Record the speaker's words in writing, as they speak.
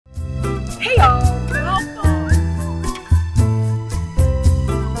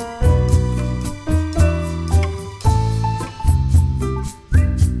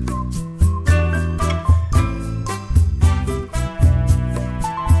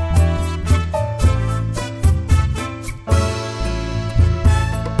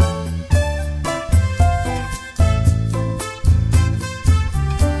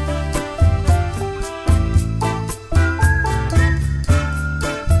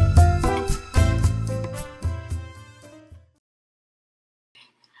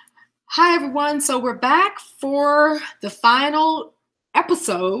Hi, everyone. So we're back for the final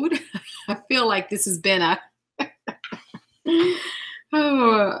episode. I feel like this has been a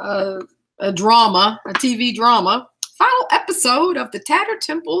drama, a TV drama. Final episode of the Tattered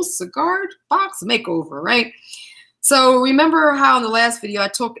Temple Cigar Box Makeover, right? So remember how in the last video I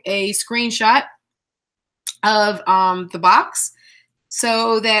took a screenshot of the box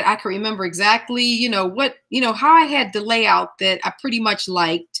so that I could remember exactly, how I had the layout that I pretty much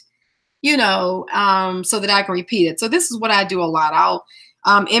liked, so that I can repeat it. So this is what I do a lot. I'll,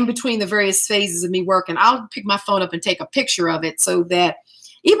 in between the various phases of me working, I'll pick my phone up and take a picture of it so that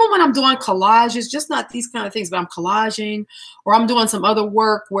even when I'm doing collages, just not these kind of things, but I'm collaging or I'm doing some other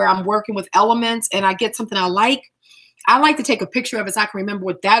work where I'm working with elements and I get something I like to take a picture of it so I can remember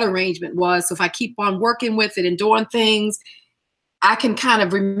what that arrangement was. So if I keep on working with it and doing things, I can kind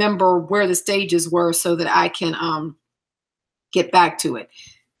of remember where the stages were so that I can get back to it.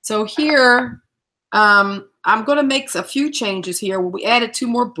 So here, I'm going to make a few changes here. We added 2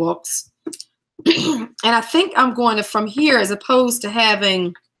 more books. And I think I'm going to, from here, as opposed to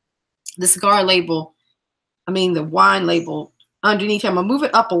having the cigar label, the wine label underneath, I'm going to move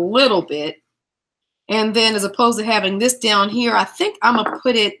it up a little bit. And then as opposed to having this down here, I think I'm going to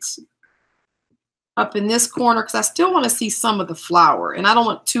put it up in this corner because I still want to see some of the flower. And I don't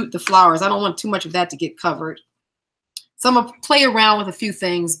want the flowers. I don't want too much of that to get covered. So I'm going to play around with a few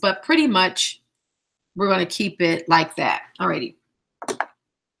things, but pretty much we're going to keep it like that. Alrighty.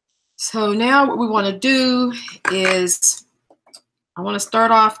 So now what we want to do is I want to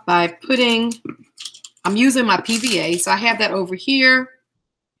start off by putting, I'm using my PVA. So I have that over here.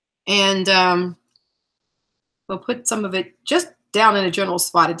 And we'll put some of it just down in a general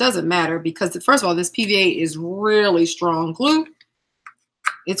spot. It doesn't matter because, first of all, this PVA is really strong glue.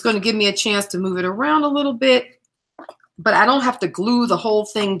 It's going to give me a chance to move it around a little bit. But I don't have to glue the whole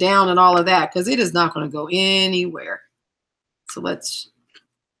thing down and all of that because it is not going to go anywhere. So let's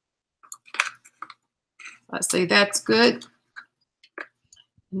say that's good.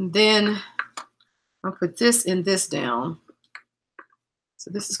 And then I'll put this and this down. So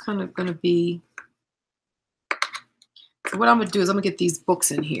this is kind of going to be, so what I'm going to do is I'm going to get these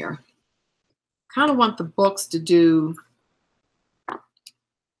books in here. Kind of want the books to do,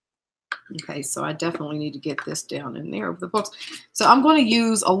 okay, so I definitely need to get this down in there of the books. So I'm going to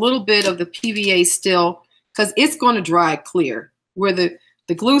use a little bit of the PVA still because it's going to dry clear where the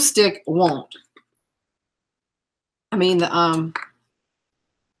glue stick won't. Down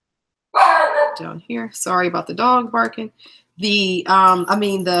here, sorry about the dog barking. The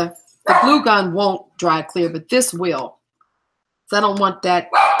glue gun won't dry clear, but this will. So I don't want that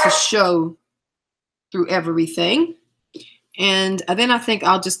to show through everything. And then I think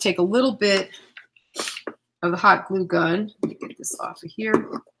I'll just take a little bit of the hot glue gun. Let me get this off of here.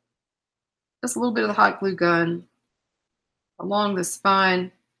 Just a little bit of the hot glue gun along the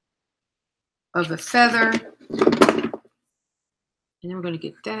spine of the feather. And then we're going to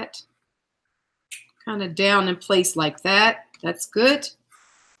get that kind of down in place like that. That's good.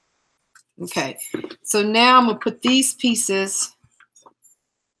 Okay, so now I'm going to put these pieces,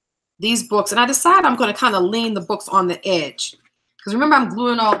 these books, and I decide I'm going to kind of lean the books on the edge. Because remember, I'm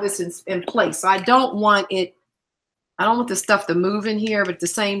gluing all this in place. So I don't want the stuff to move in here, but at the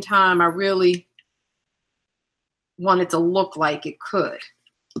same time, I really want it to look like it could.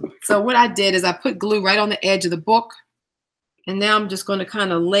 So what I did is I put glue right on the edge of the book. And now I'm just going to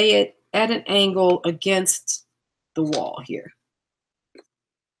kind of lay it at an angle against the wall here.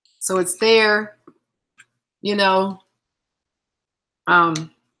 So it's there,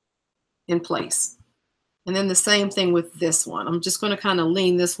 in place. And then the same thing with this one. I'm just going to kind of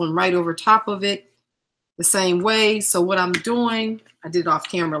lean this one right over top of it the same way. So what I'm doing, I did it off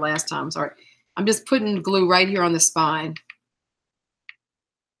camera last time, sorry. I'm just putting glue right here on the spine.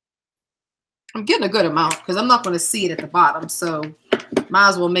 I'm getting a good amount because I'm not going to see it at the bottom. So might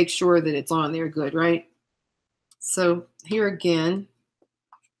as well make sure that it's on there good, right? So here again,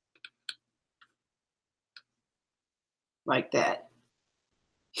 like that.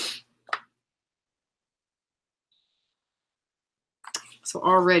 So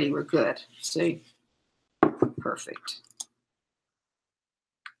already we're good. See? Perfect.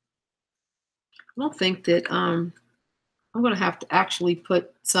 I don't think that I'm going to have to actually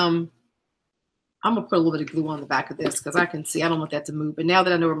put some, I'm going to put a little bit of glue on the back of this because I can see I don't want that to move. But now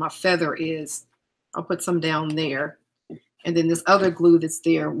that I know where my feather is, I'll put some down there. And then this other glue that's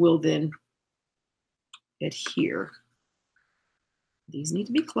there will then adhere. These need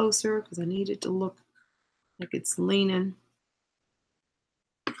to be closer because I need it to look like it's leaning.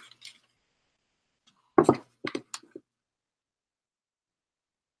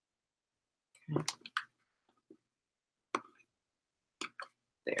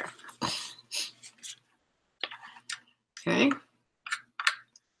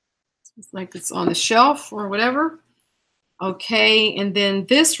 It's like it's on the shelf or whatever. Okay, and then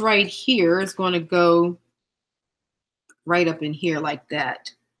this right here is going to go right up in here like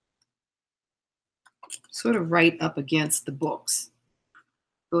that. Sort of right up against the books.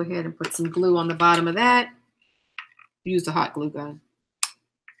 Go ahead and put some glue on the bottom of that. Use the hot glue gun.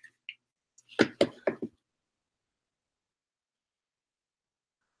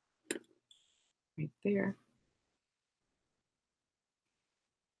 Right there.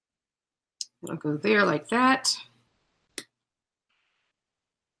 It'll go there like that.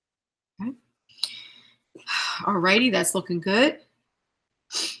 Okay. Alrighty, that's looking good.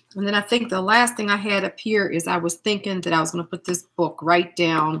 And then I think the last thing I had up here is I was thinking that I was going to put this book right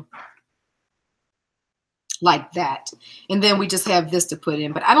down like that. And then we just have this to put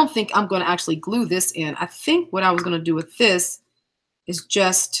in. But I don't think I'm going to actually glue this in. I think what I was going to do with this is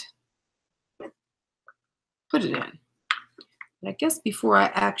just put it in. But I guess before I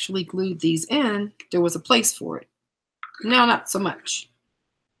actually glued these in, there was a place for it. Now, not so much.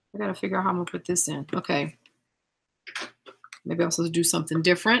 I got to figure out how I'm going to put this in. Okay. Maybe I'm supposed to do something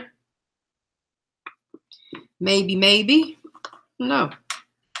different. Maybe. No.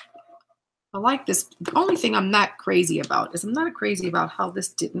 I like this. The only thing I'm not crazy about is I'm not crazy about how this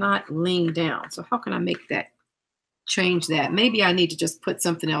did not lean down. So how can I make that, change that? Maybe I need to just put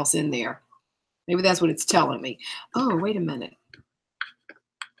something else in there. Maybe that's what it's telling me. Oh, wait a minute.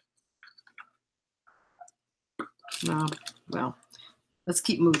 No, well, let's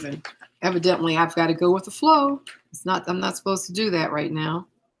keep moving. Evidently, I've got to go with the flow. I'm not supposed to do that right now.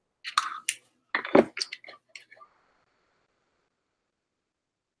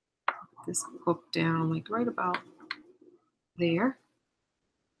 This book down like right about there.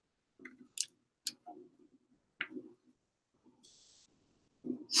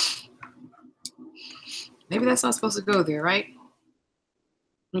 Maybe that's not supposed to go there, right?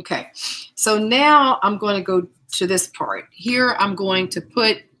 Okay, so now I'm going to go to this part. Here I'm going to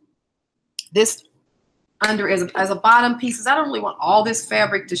put this under as a bottom piece. I don't really want all this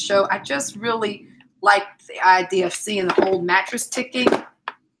fabric to show. I just really like the idea of seeing the whole mattress ticking,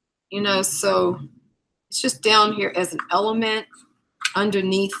 you know, so it's just down here as an element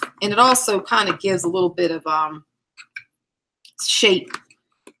underneath. And it also kind of gives a little bit of shape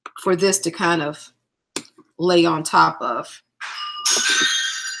for this to kind of lay on top of.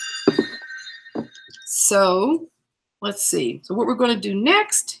 So let's see. So what we're going to do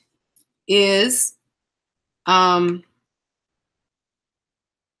next is, let's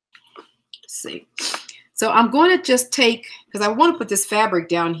see. So I'm going to just take, because I want to put this fabric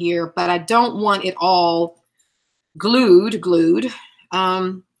down here, but I don't want it all glued. So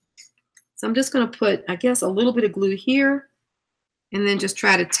I'm just going to put, I guess, a little bit of glue here and then just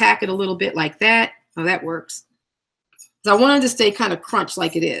try to tack it a little bit like that. Oh, that works. So I wanted to stay kind of crunched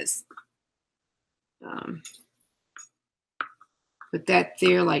like it is. Put that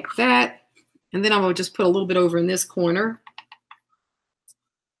there like that. And then I'm going to just put a little bit over in this corner.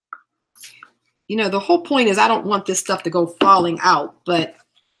 You know, the whole point is I don't want this stuff to go falling out, but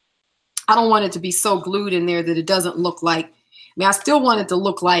I don't want it to be so glued in there that it doesn't look like, I mean, I still want it to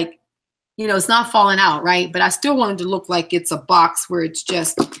look like, you know, it's not falling out, right? But I still want it to look like it's a box where it's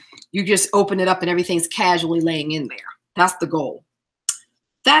just, you just open it up and everything's casually laying in there. That's the goal.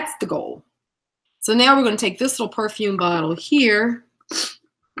 That's the goal. So now we're going to take this little perfume bottle here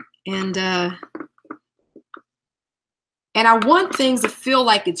and I want things to feel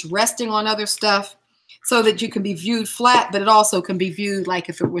like it's resting on other stuff so that you can be viewed flat, but it also can be viewed like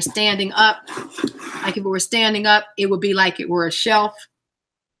if it were standing up. Like if it were standing up, it would be like it were a shelf.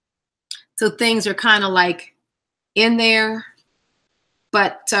 So things are kind of like in there,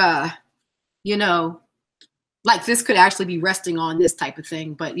 but, you know, like this could actually be resting on this type of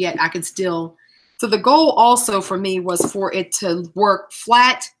thing, but yet I could still. So the goal also for me was for it to work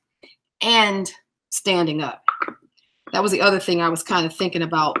flat and standing up. That was the other thing I was kind of thinking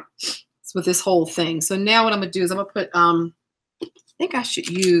about with this whole thing. So now what I'm going to do is I'm going to put, I think I should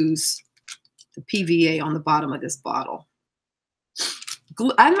use the PVA on the bottom of this bottle.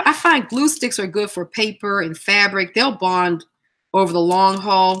 Glue, I find glue sticks are good for paper and fabric. They'll bond over the long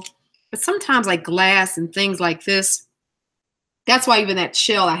haul. But sometimes like glass and things like this, that's why even that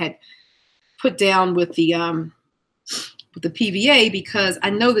shell I had put down with the PVA, because I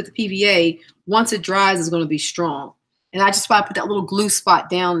know that the PVA, once it dries, is going to be strong. And I just want to put that little glue spot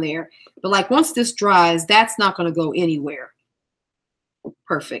down there. But like once this dries, that's not going to go anywhere.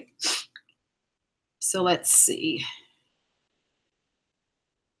 Perfect. So let's see.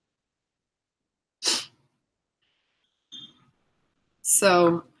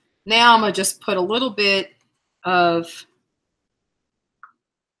 So now I'm going to just put a little bit of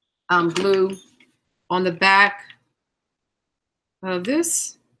glue on the back of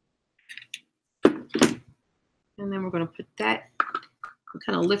this. And then we're going to put that,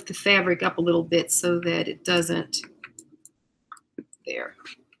 kind of lift the fabric up a little bit so that it doesn't, there.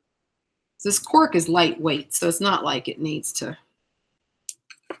 This cork is lightweight, so it's not like it needs to,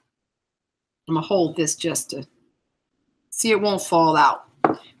 I'm going to hold this just to see it won't fall out,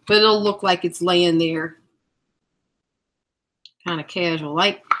 but it'll look like it's laying there kind of casual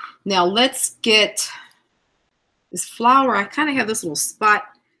like. Now let's get this flower. I kind of have this little spot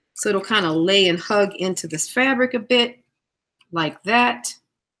so it'll kind of lay and hug into this fabric a bit like that.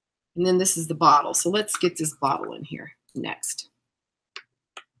 And then this is the bottle. So let's get this bottle in here next.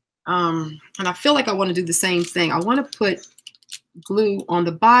 And I feel like I want to do the same thing. I want to put glue on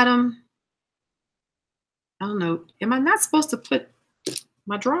the bottom. I don't know. Am I not supposed to put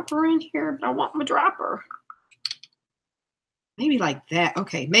my dropper in here? But I want my dropper. Maybe like that.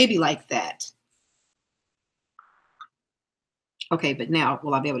 Okay, maybe like that. Okay, but now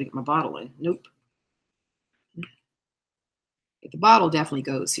will I be able to get my bottle in? Nope. The bottle definitely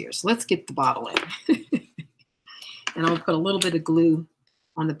goes here. So let's get the bottle in. And I'll put a little bit of glue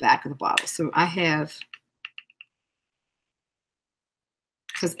on the back of the bottle. So I have,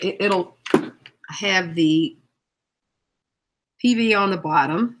 because it'll have the PV on the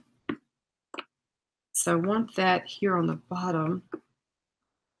bottom. So I want that here on the bottom.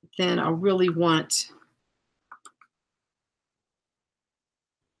 Then I really want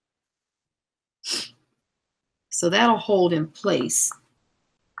so that'll hold in place.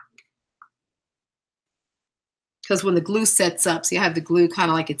 Because when the glue sets up, see I have the glue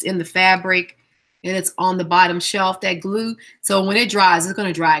kind of like it's in the fabric and it's on the bottom shelf, that glue. So when it dries, it's going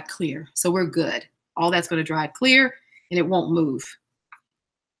to dry clear. So we're good. All that's going to dry clear and it won't move.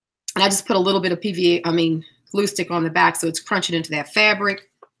 And I just put a little bit of glue stick on the back so it's crunching into that fabric.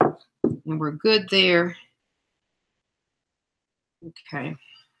 And we're good there. Okay.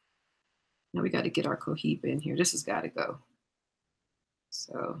 Now we got to get our cohiba in here. This has got to go.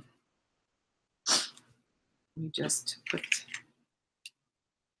 So we just put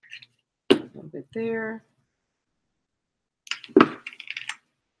a little bit there.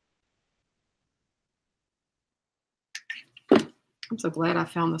 I'm so glad I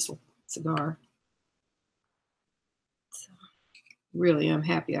found this cigar. So, really, I'm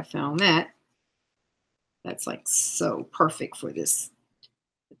happy I found that. That's like so perfect for this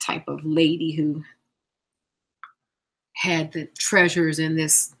type of lady who had the treasures in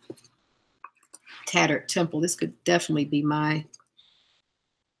this tattered temple. This could definitely be I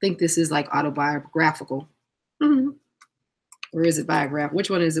think this is like autobiographical. Or is it biographical? Which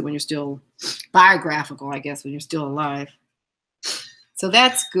one is it when you're still biographical, I guess, when you're still alive? So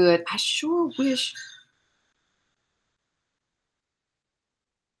that's good. I sure wish.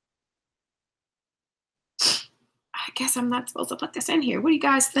 I guess I'm not supposed to put this in here. What do you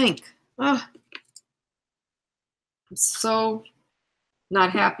guys think? Oh, I'm so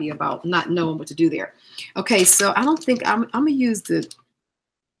not happy about not knowing what to do there. Okay, so I don't think I'm gonna use the,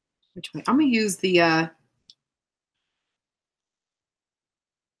 which way? I'm gonna use the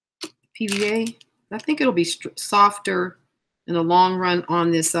PVA. I think it'll be softer in the long run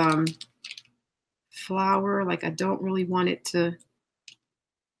on this flower. Like I don't really want it to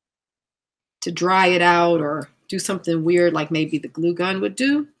dry it out or do something weird like maybe the glue gun would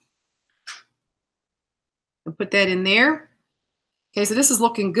do. I'll put that in there. Okay, so this is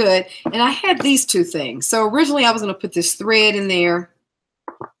looking good. And I had these two things. So originally I was going to put this thread in there.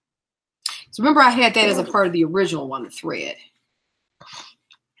 So remember I had that as a part of the original one, the thread.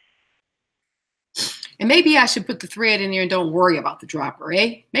 And maybe I should put the thread in there and don't worry about the dropper,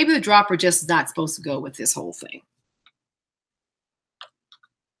 eh? Maybe the dropper just is not supposed to go with this whole thing.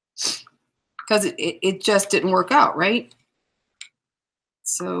 Because it just didn't work out, right?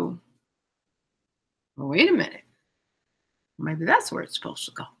 So, well, wait a minute. Maybe that's where it's supposed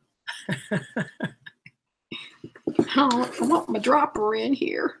to go. I want my dropper in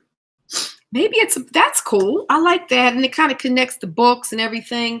here. Maybe that's cool. I like that. And it kind of connects the books and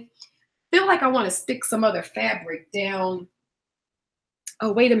everything. I feel like I want to stick some other fabric down.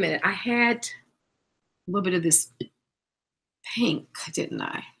 Oh, wait a minute. I had a little bit of this pink, didn't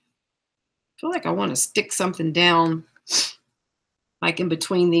I? I feel like I want to stick something down like in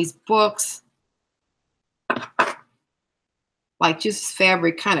between these books. Like just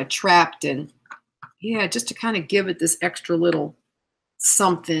fabric kind of trapped and yeah, just to kind of give it this extra little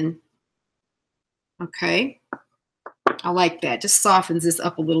something. Okay. I like that. Just softens this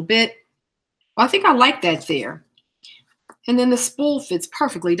up a little bit. Well, I think I like that there. And then the spool fits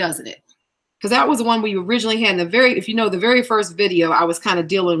perfectly, doesn't it? because that was the one we originally had in the very, if you know, the very first video I was kind of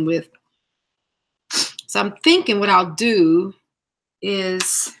dealing with. So I'm thinking what I'll do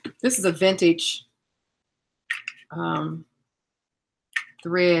is, this is a vintage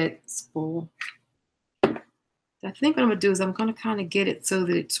thread spool. I think what I'm gonna do is I'm gonna kind of get it so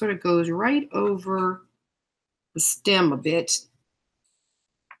that it sort of goes right over the stem a bit.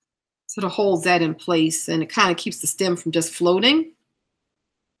 Sort of holds that in place, and it kind of keeps the stem from just floating.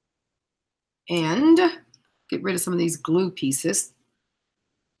 And get rid of some of these glue pieces.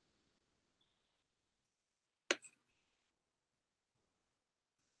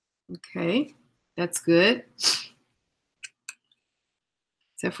 Okay, that's good.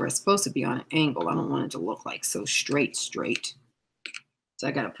 Except for it's supposed to be on an angle. I don't want it to look like so straight. So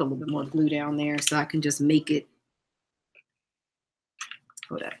I got to put a little bit more glue down there so I can just make it.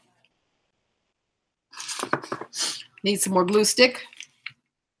 Hold on. Need some more glue stick.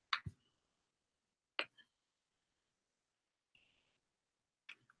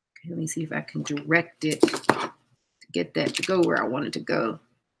 Okay, let me see if I can direct it to get that to go where I want it to go.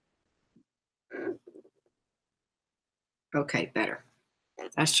 Okay, better.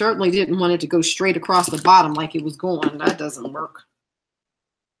 I certainly didn't want it to go straight across the bottom like it was going. That doesn't work.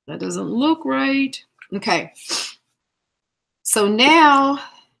 That doesn't look right. Okay. So now,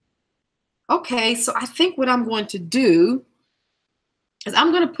 okay, so I think what I'm going to do is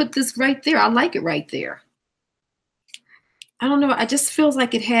I'm going to put this right there. I like it right there. I don't know. I just feels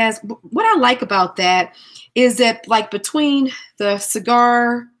like it has, what I like about that is that like between the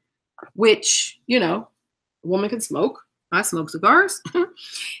cigar, which, you know, a woman can smoke. I smoke cigars.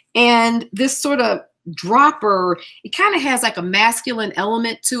 And this sort of dropper, it kind of has like a masculine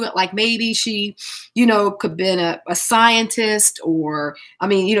element to it. Like maybe she, you know, could have been a scientist, or, I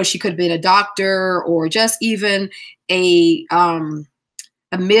mean, you know, she could have been a doctor, or just even a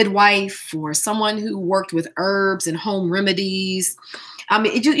midwife, or someone who worked with herbs and home remedies. I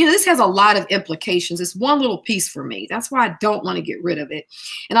mean, it just, you know, this has a lot of implications. It's one little piece for me. That's why I don't want to get rid of it.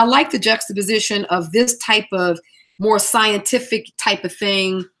 And I like the juxtaposition of this type of more scientific type of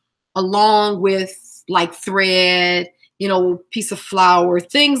thing, along with like thread, you know, piece of flour,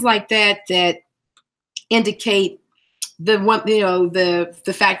 things like that, that indicate the one, you know,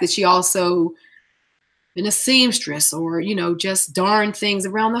 the fact that she also been a seamstress, or, you know, just darn things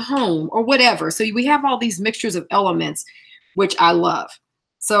around the home or whatever. So we have all these mixtures of elements, which I love.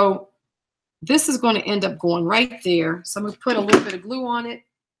 So this is going to end up going right there. So I'm going to put a little bit of glue on it.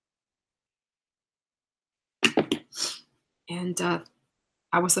 And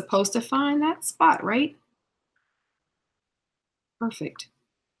I was supposed to find that spot, right? Perfect.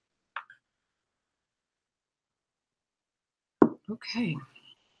 Okay.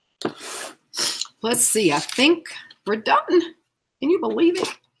 Let's see. I think we're done. Can you believe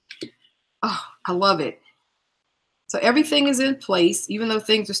it? Oh, I love it. So everything is in place, even though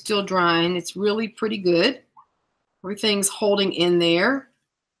things are still drying. It's really pretty good. Everything's holding in there.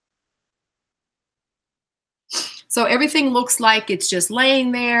 So everything looks like it's just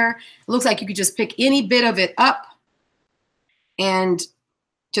laying there. It looks like you could just pick any bit of it up and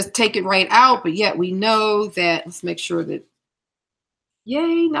just take it right out. But yet we know that, let's make sure that,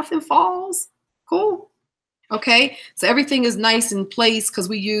 yay, nothing falls. Cool. Okay, so everything is nice in place because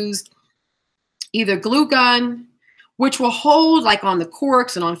we used either glue gun, which will hold like on the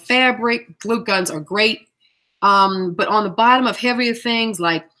corks and on fabric. Glue guns are great. But on the bottom of heavier things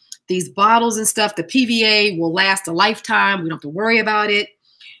like these bottles and stuff, the PVA will last a lifetime. We don't have to worry about it.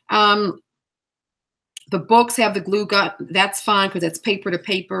 The books have the glue gun. That's fine because that's paper to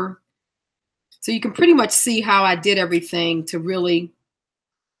paper. So you can pretty much see how I did everything to really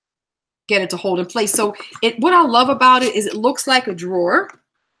get it to hold in place. So what I love about it is it looks like a drawer,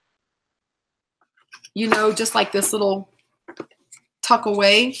 you know, just like this little tuck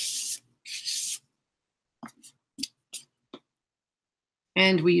away.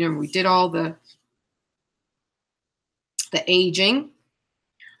 And we, you know, we did all the aging,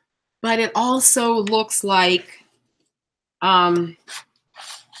 but it also looks like, you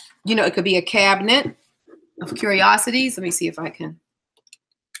know, it could be a cabinet of curiosities. Let me see if I can,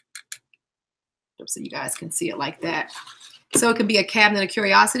 so you guys can see it like that. So it could be a cabinet of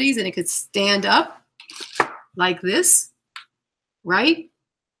curiosities, and it could stand up like this, right?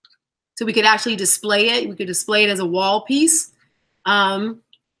 So we could actually display it. We could display it as a wall piece, or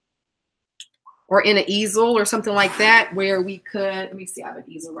in an easel or something like that, where we could, let me see, I have an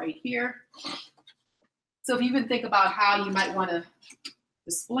easel right here. So if you even think about how you might want to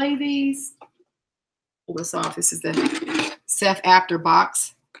display these, pull this off. This is the Seth After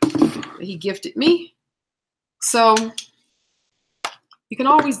box that he gifted me. So You can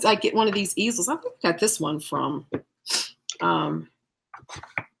always like get one of these easels. I think I got this one from, I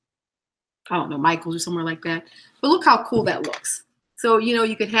don't know, Michael's or somewhere like that. But look how cool that looks. So, you know,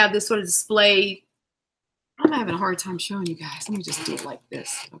 you could have this sort of display. I'm having a hard time showing you guys. Let me just do it like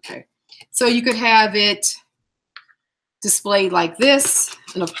this. Okay. So you could have it displayed like this.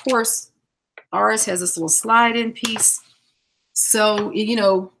 And of course, ours has this little slide-in piece. So, you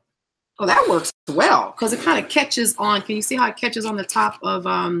know, oh, that works well because it kind of catches on. Can you see how it catches on the top of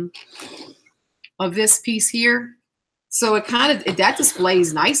this piece here? So it kind of, that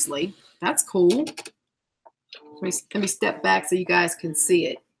displays nicely. That's cool. Let me step back so you guys can see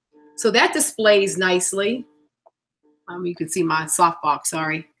it. So that displays nicely. You can see my softbox,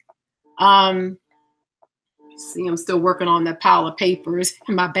 sorry. See, I'm still working on that pile of papers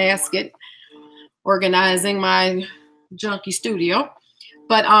in my basket, organizing my junky studio.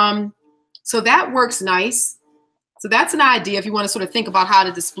 But so that works nice. So that's an idea if you want to sort of think about how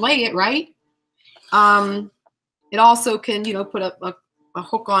to display it, right? It also can, you know, put a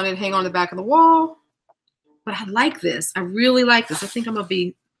hook on it, hang on the back of the wall. But I like this. I really like this. I think I'm going to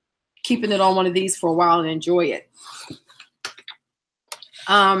be keeping it on one of these for a while and enjoy it.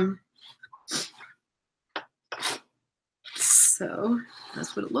 So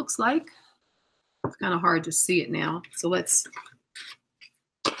that's what it looks like. It's kind of hard to see it now. So let's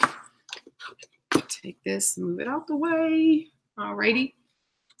take this, move it out the way. Alrighty.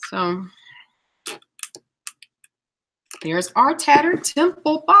 So there's our tattered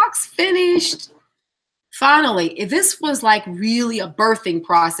temple box finished. Finally, this was like really a birthing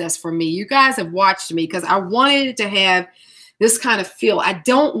process for me. You guys have watched me because I wanted it to have this kind of feel. I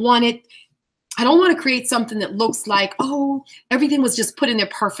don't want to create something that looks like, oh, everything was just put in there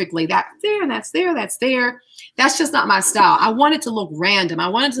perfectly. That's there, and that's there, that's there. That's just not my style. I want it to look random. I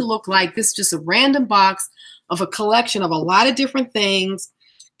want it to look like this is just a random box of a collection of a lot of different things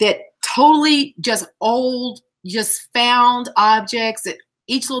that totally just old, just found objects that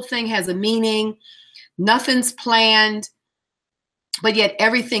each little thing has a meaning. Nothing's planned, but yet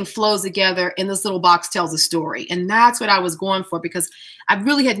everything flows together and this little box tells a story. And that's what I was going for because I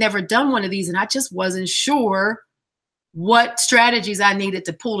really had never done one of these and I just wasn't sure what strategies I needed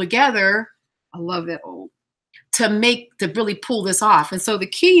to pull together. I love that old, to really pull this off. And so the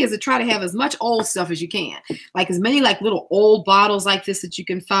key is to try to have as much old stuff as you can, like as many like little old bottles like this that you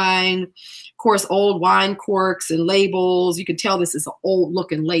can find. Of course, old wine corks and labels. You can tell this is an old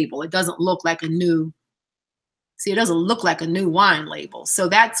looking label. It doesn't look like a new. See, it doesn't look like a new wine label. So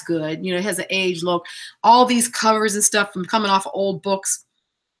that's good. You know, it has an aged look. All these covers and stuff from coming off of old books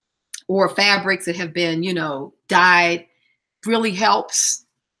or fabrics that have been, you know, dyed really helps.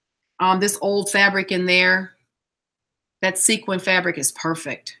 This old fabric in there, that sequin fabric is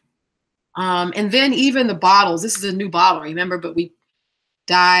perfect. And then even the bottles, this is a new bottle, remember, but we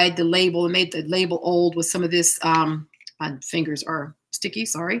dyed the label and made the label old with some of this, my fingers are sticky,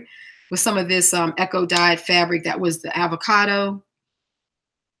 sorry. With some of this eco dyed fabric that was the avocado.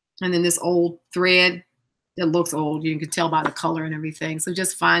 And then this old thread that looks old. You can tell by the color and everything. So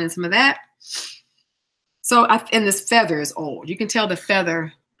just finding some of that. So, and this feather is old. You can tell the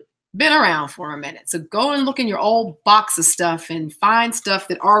feather been around for a minute. So go and look in your old box of stuff and find stuff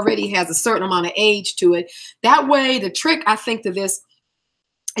that already has a certain amount of age to it. That way, the trick, I think, to this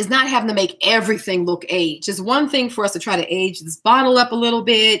is not having to make everything look aged. It's one thing for us to try to age this bottle up a little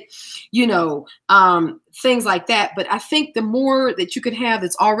bit, you know, things like that. But I think the more that you could have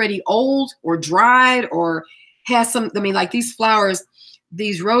that's already old or dried or has some, I mean, like these flowers,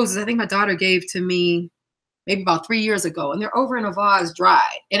 these roses, I think my daughter gave to me maybe about 3 years ago, and they're over in a vase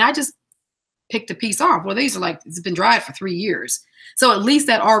dried. And I just picked a piece off. Well, these are like, it's been dried for 3 years. So at least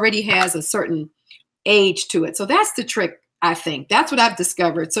that already has a certain age to it. So that's the trick. I think that's what I've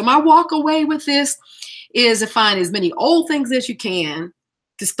discovered. So my walk away with this is to find as many old things as you can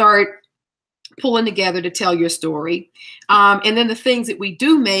to start pulling together to tell your story. And then the things that we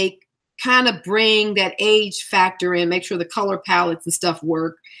do make kind of bring that age factor in, make sure the color palettes and stuff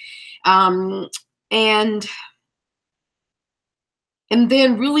work. And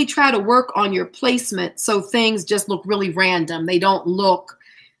then really try to work on your placement so things just look really random. They don't look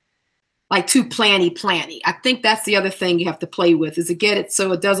like too planny. I think that's the other thing you have to play with, is to get it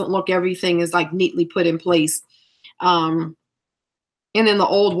so it doesn't look everything is like neatly put in place. And then the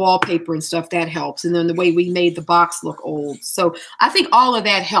old wallpaper and stuff, that helps. And then the way we made the box look old. So I think all of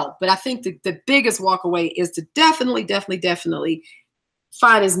that helped. But I think the biggest walk away is to definitely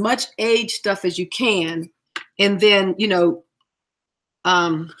find as much age stuff as you can. And then, you know,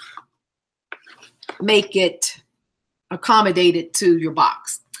 make it accommodated to your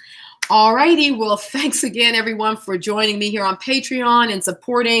box. Alrighty, well, thanks again, everyone, for joining me here on Patreon and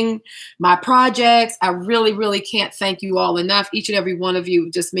supporting my projects. I really, really can't thank you all enough. Each and every one of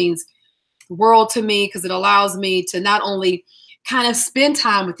you just means the world to me, because it allows me to not only kind of spend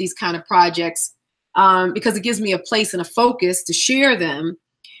time with these kind of projects, because it gives me a place and a focus to share them,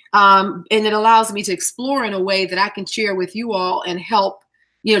 and it allows me to explore in a way that I can share with you all and help,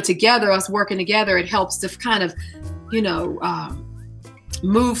 together, us working together. It helps to kind of,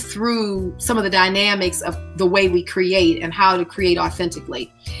 move through some of the dynamics of the way we create and how to create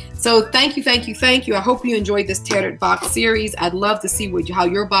authentically. So thank you, thank you, thank you. I hope you enjoyed this Tattered Box series. I'd love to see how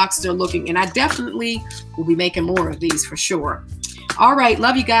your boxes are looking, and I definitely will be making more of these for sure. All right,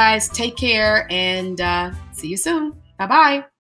 love you guys. Take care, and see you soon. Bye-bye.